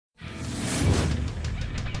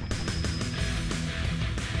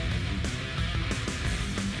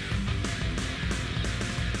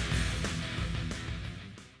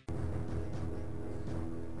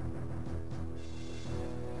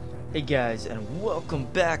Hey guys, and welcome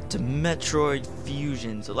back to Metroid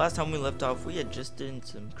Fusion. So last time we left off, we had just done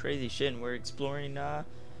some crazy shit, and we're exploring,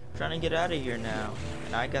 trying to get out of here now.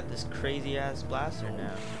 And I got this crazy ass blaster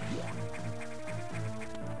now.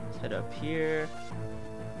 Let's head up here.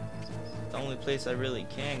 It's the only place I really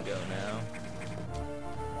can go now.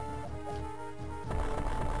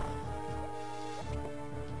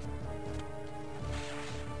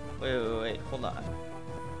 Wait, hold on.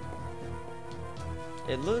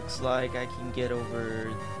 It looks like I can get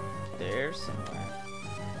over there somewhere.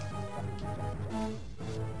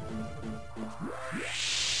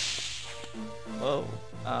 Whoa,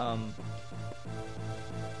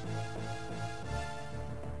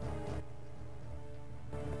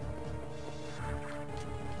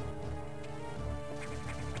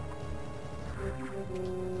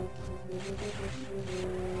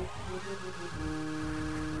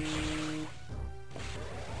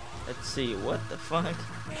 let's see, what the fuck?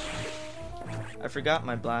 I forgot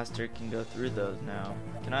my blaster can go through those now.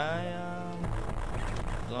 Can I,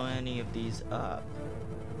 blow any of these up?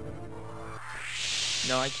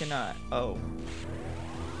 No, I cannot. Oh.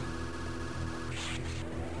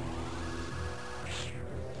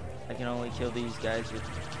 I can only kill these guys with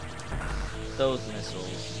those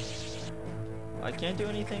missiles. I can't do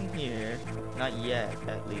anything here. Not yet,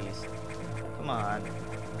 at least. Come on.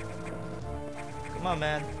 Come on,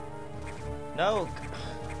 man. No!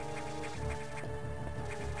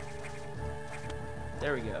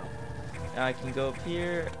 There we go. Now I can go up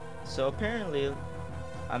here. So apparently,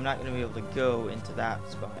 I'm not going to be able to go into that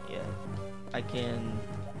spot yet. I can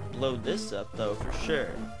blow this up though, for sure.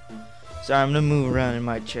 Sorry, I'm going to move around in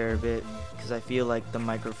my chair a bit, because I feel like the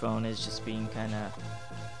microphone is just being kind of...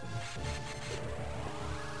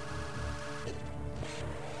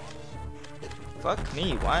 Fuck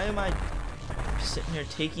me, why am I sitting here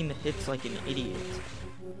taking the hits like an idiot?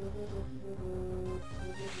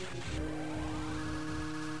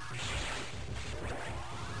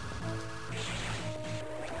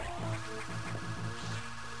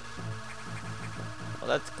 Well,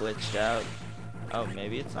 that's glitched out. Oh,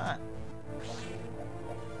 maybe it's not.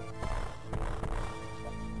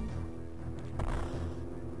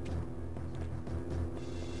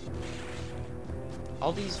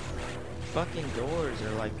 All these fucking doors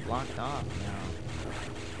are like blocked off now.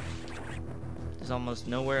 There's almost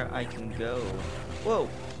nowhere I can go. Whoa!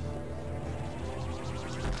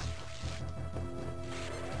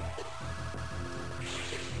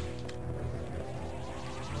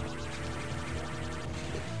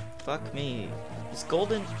 Fuck me. This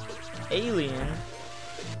golden alien.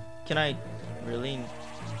 Can I really?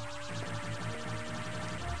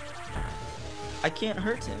 I can't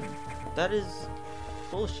hurt him. That is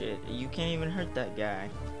bullshit. You can't even hurt that guy.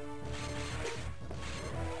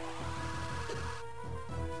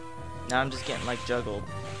 Now I'm just getting like juggled.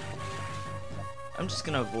 I'm just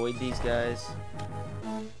gonna avoid these guys.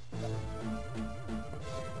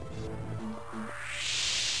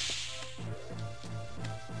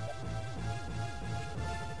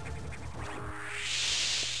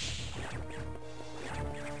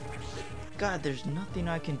 God, there's nothing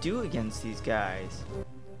I can do against these guys.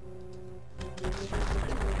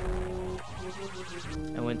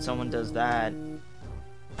 And when someone does that,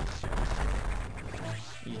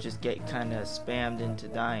 you just get kind of spammed into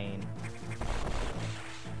dying.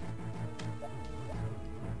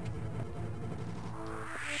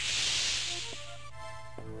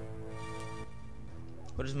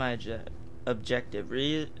 What is my objective?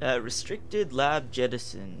 Restricted lab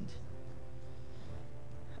jettisoned.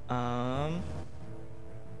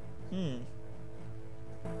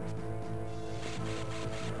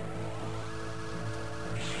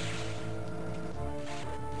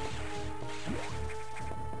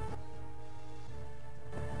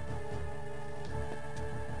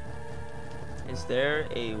 Is there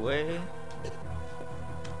a way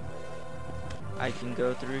I can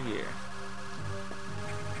go through here?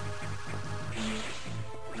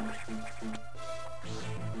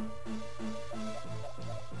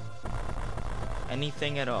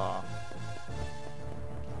 Anything at all?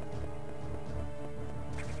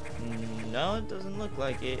 No, it doesn't look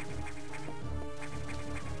like it.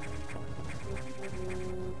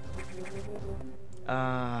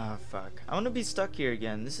 Ah, fuck. I want to be stuck here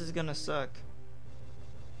again. This is gonna suck.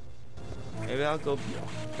 Maybe I'll go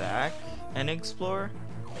back and explore.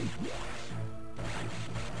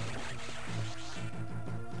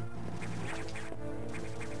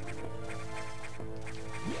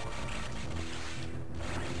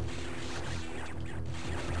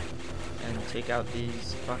 And take out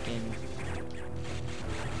these fucking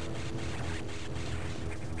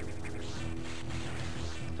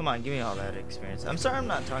Come on, give me all that experience. I'm sorry I'm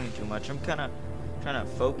not talking too much. I'm kind of trying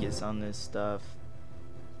to focus on this stuff.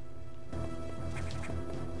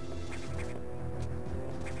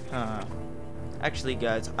 Huh. Actually,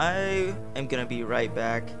 guys, I am gonna be right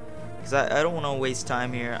back. Because I don't want to waste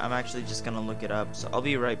time here. I'm actually just gonna look it up. So I'll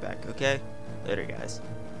be right back, okay? Later, guys.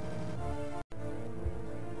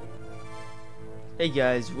 Hey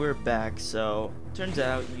guys, we're back. So, turns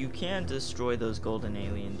out you can destroy those golden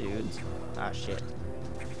alien dudes. Ah, shit.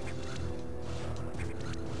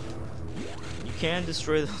 You can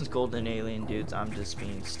destroy those golden alien dudes. I'm just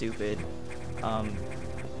being stupid. You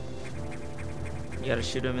gotta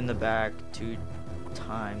shoot them in the back 2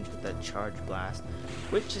 times with that charge blast,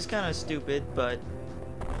 which is kind of stupid, but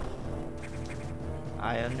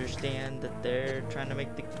I understand that they're trying to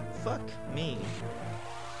make the fuck me.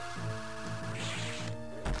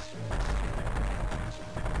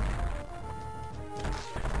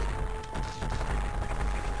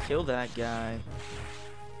 Kill that guy.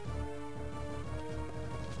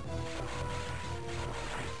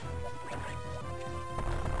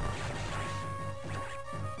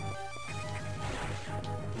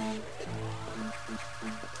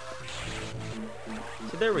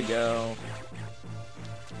 So there we go.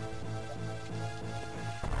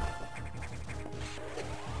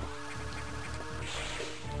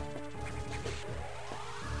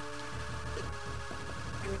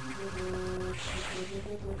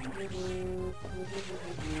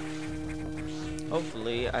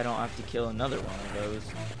 Hopefully, I don't have to kill another one of those.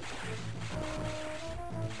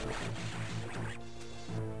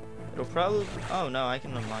 It'll probably... Oh no, I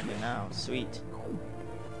can unlock it now. Sweet.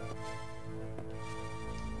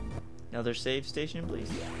 Another save station,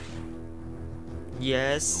 please.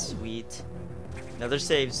 Yes, sweet. Another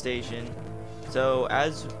save station. So,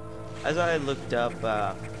 as I looked up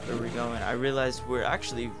where we're going, I realized we're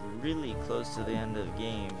actually really close to the end of the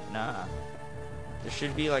game. Nah. There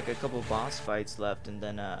should be like a couple boss fights left, and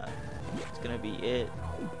then it's gonna be it.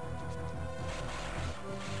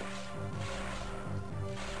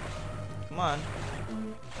 Come on.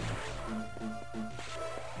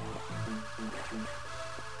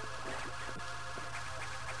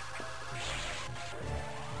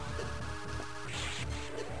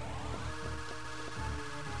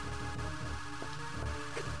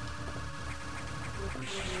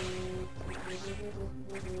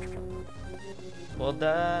 Well,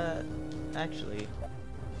 that actually,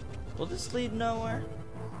 will this lead nowhere?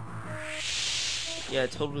 Yeah,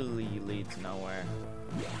 it totally leads nowhere.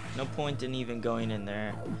 No point in even going in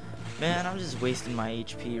there. Man, I'm just wasting my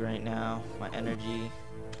HP right now, my energy.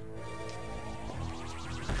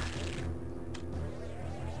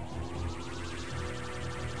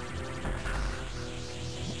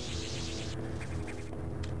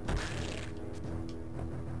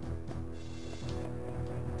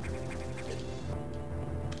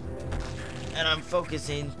 And I'm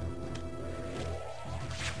focusing.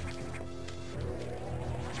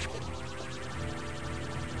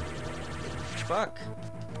 Fuck.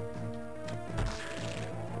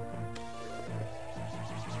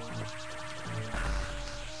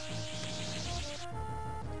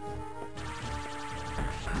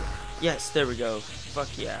 Yes, there we go. Fuck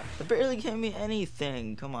yeah. It barely gave me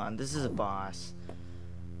anything. Come on, this is a boss.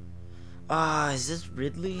 Ah, is this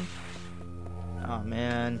Ridley? Oh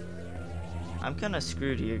man. I'm kind of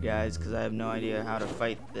screwed here, guys, because I have no idea how to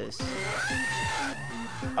fight this.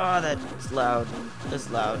 Oh, that's loud.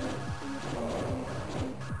 That's loud.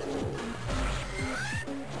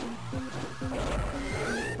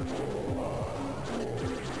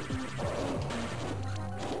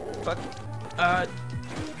 Fuck.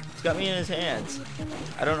 He's got me in his hands.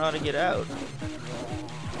 I don't know how to get out.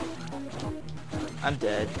 I'm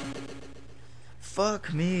dead.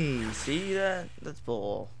 Fuck me. See that? That's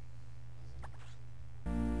bull.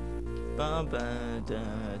 I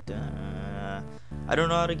don't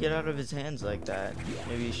know how to get out of his hands like that.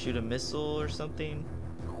 Maybe shoot a missile or something.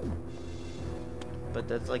 But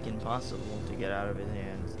that's like impossible to get out of his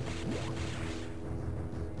hands.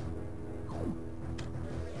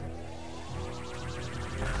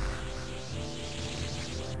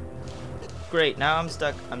 Great, now I'm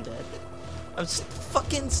stuck. I'm dead. I'm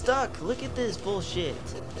fucking stuck. Look at this bullshit.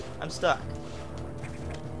 I'm stuck.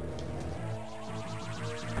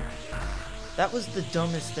 That was the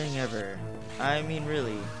dumbest thing ever. I mean,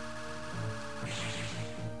 really.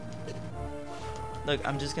 Look,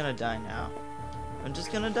 I'm just gonna die now. I'm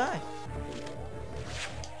just gonna die.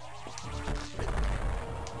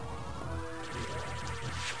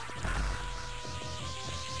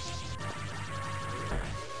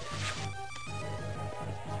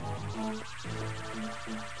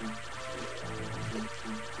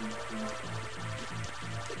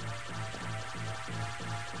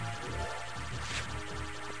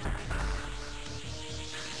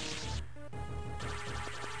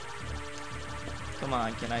 Come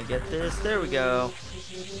on, can I get this? There we go.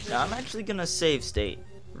 Now I'm actually gonna save state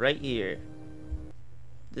right here.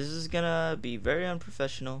 This is gonna be very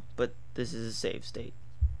unprofessional, but this is a save state.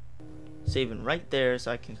 Saving right there so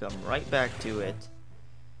I can come right back to it.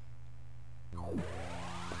 Come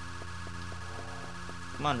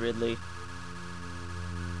on, Ridley.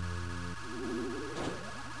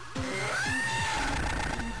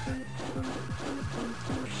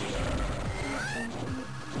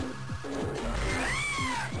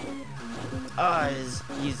 Ah,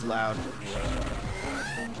 he's loud.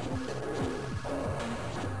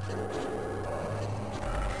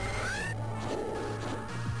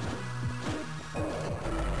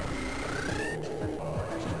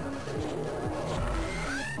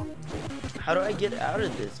 How do I get out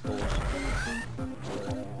of this bullshit?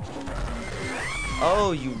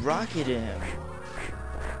 Oh, you rocket him.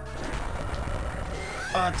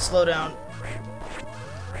 Oh, slow down.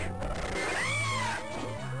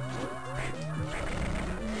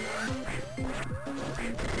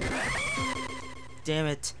 Damn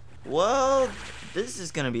it. Well, this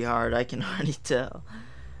is gonna be hard, I can already tell.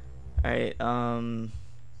 Alright, load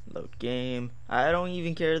game. I don't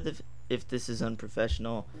even care if this is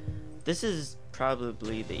unprofessional. This is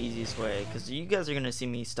probably the easiest way, because you guys are gonna see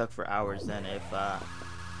me stuck for hours then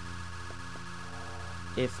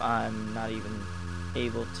if I'm not even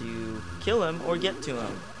able to kill him or get to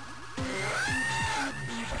him.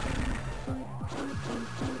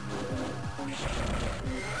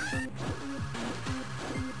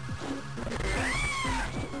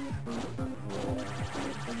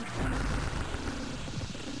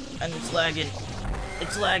 And it's lagging.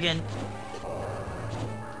 It's lagging.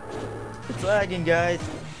 It's lagging, guys.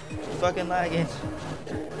 It's fucking lagging.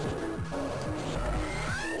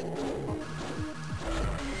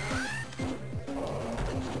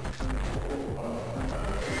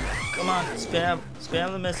 Come on, spam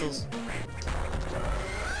the missiles.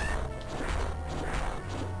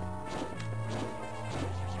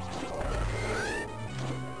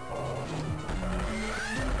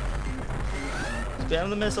 Spam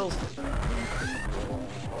the missiles.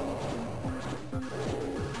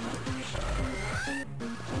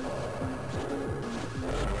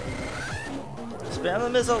 Spam the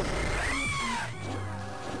missiles.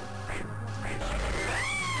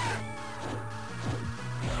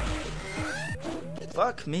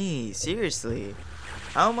 Fuck me, seriously.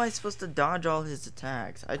 How am I supposed to dodge all his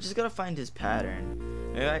attacks? I just gotta find his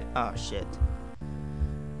pattern. Maybe oh shit.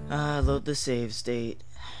 Load the save state.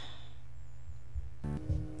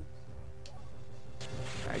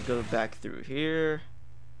 I go back through here.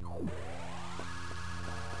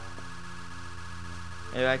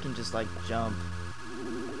 Maybe I can just like jump.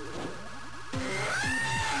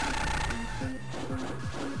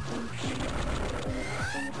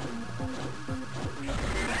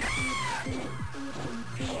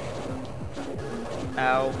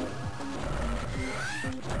 Ow.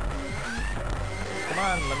 Come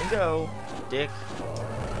on, let me go, dick.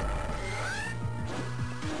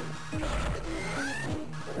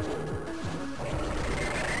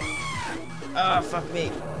 Ah, fuck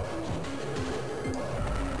me.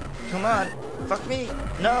 Come on, fuck me.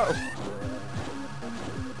 No.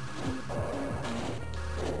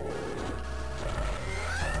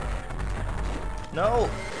 No,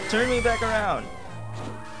 turn me back around.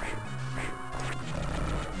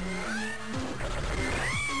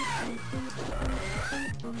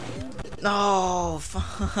 No,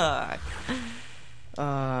 fuck.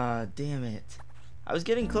 Ah, damn it. I was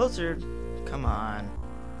getting closer. Come on.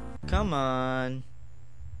 Come on.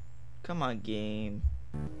 Come on, game.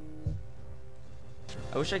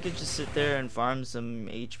 I wish I could just sit there and farm some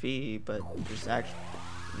HP, but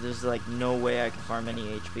there's like no way I can farm any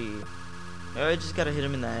HP. I just gotta hit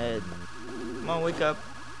him in the head. Come on, wake up.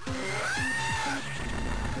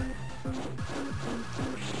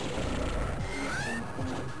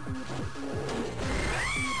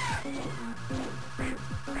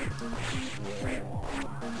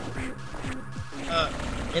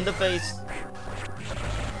 In the face.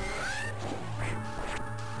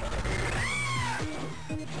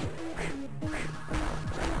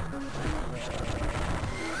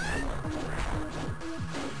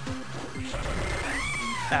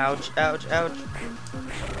 Ouch, ouch, ouch.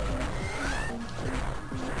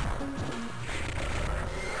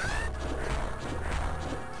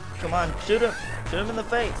 Come on, shoot him. Shoot him in the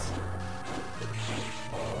face.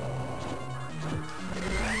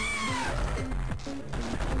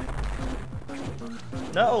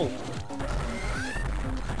 No!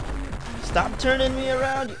 Stop turning me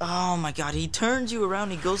around! Oh my god, he turns you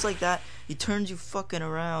around, he goes like that, he turns you fucking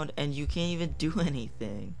around, and you can't even do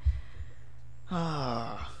anything.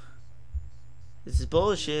 Ah, this is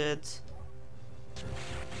bullshit.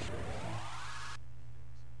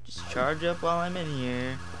 Just charge up while I'm in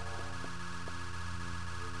here.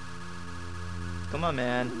 Come on,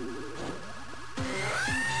 man.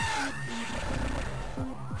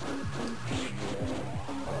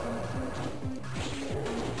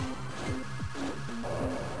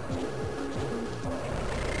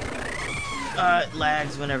 It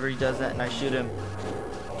lags whenever he does that and I shoot him.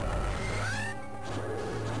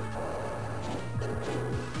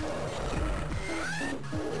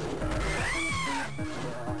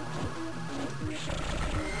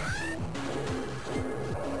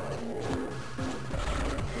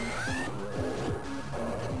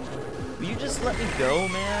 Will you just let me go,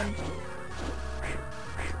 man?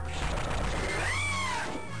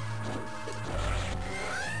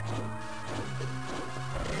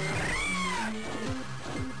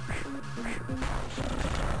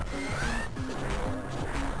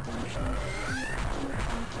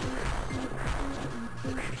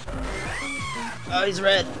 Oh, he's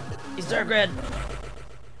red. He's dark red.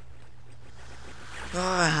 Oh,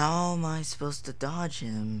 how am I supposed to dodge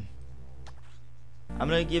him? I'm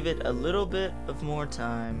gonna give it a little bit of more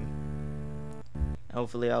time.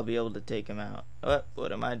 Hopefully I'll be able to take him out.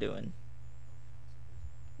 What am I doing?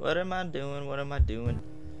 What am I doing? What am I doing?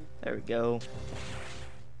 There we go.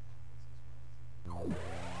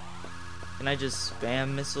 Can I just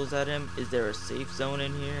spam missiles at him? Is there a safe zone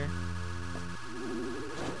in here?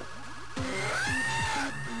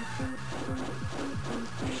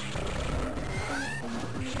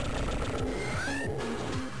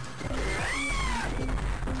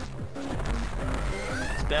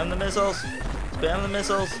 Spam the missiles! Spam the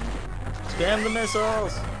missiles! Spam the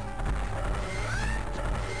missiles!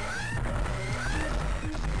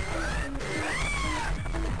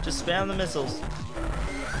 Just spam the missiles.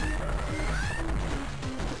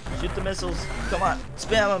 Shoot the missiles. Come on,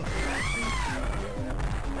 spam them.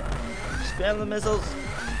 Spam the missiles.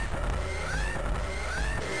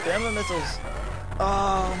 Spam the missiles.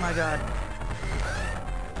 Oh my god.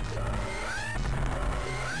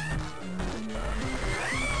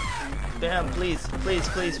 Spam, please, please,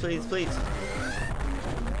 please, please, please.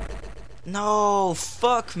 No,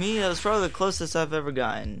 fuck me. That was probably the closest I've ever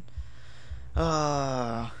gotten.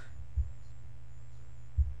 Come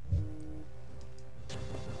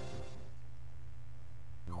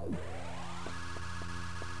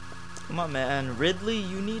on, man. Ridley,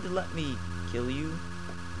 you need to let me kill you.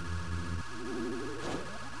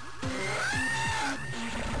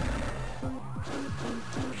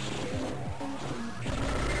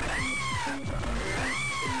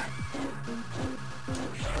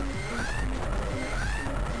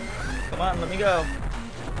 Come on, let me go.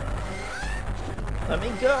 Let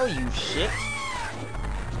me go, you shit.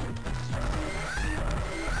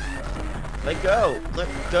 Let go. Let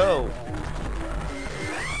go.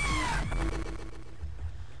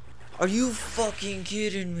 Are you fucking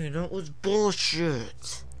kidding me? That was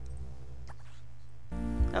bullshit.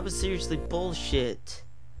 That was seriously bullshit.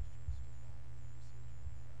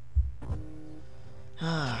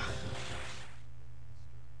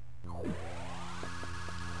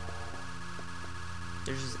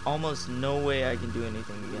 There's just almost no way I can do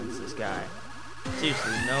anything against this guy.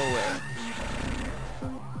 Seriously, no way.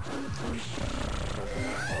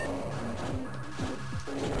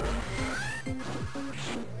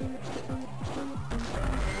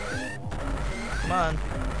 Come on.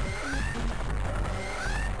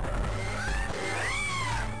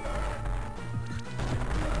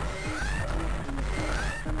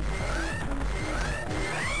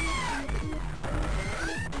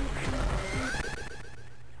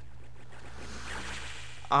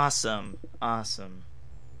 Awesome, awesome.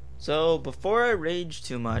 So before I rage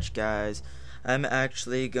too much, guys, I'm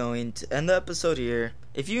actually going to end the episode here.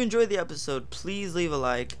 If you enjoyed the episode, please leave a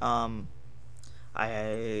like. I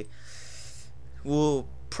will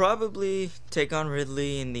probably take on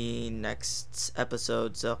Ridley in the next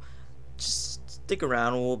episode, so just stick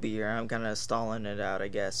around. We'll be here. I'm kind of stalling it out, I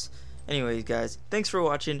guess. Anyways, guys, thanks for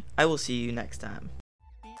watching. I will see you next time.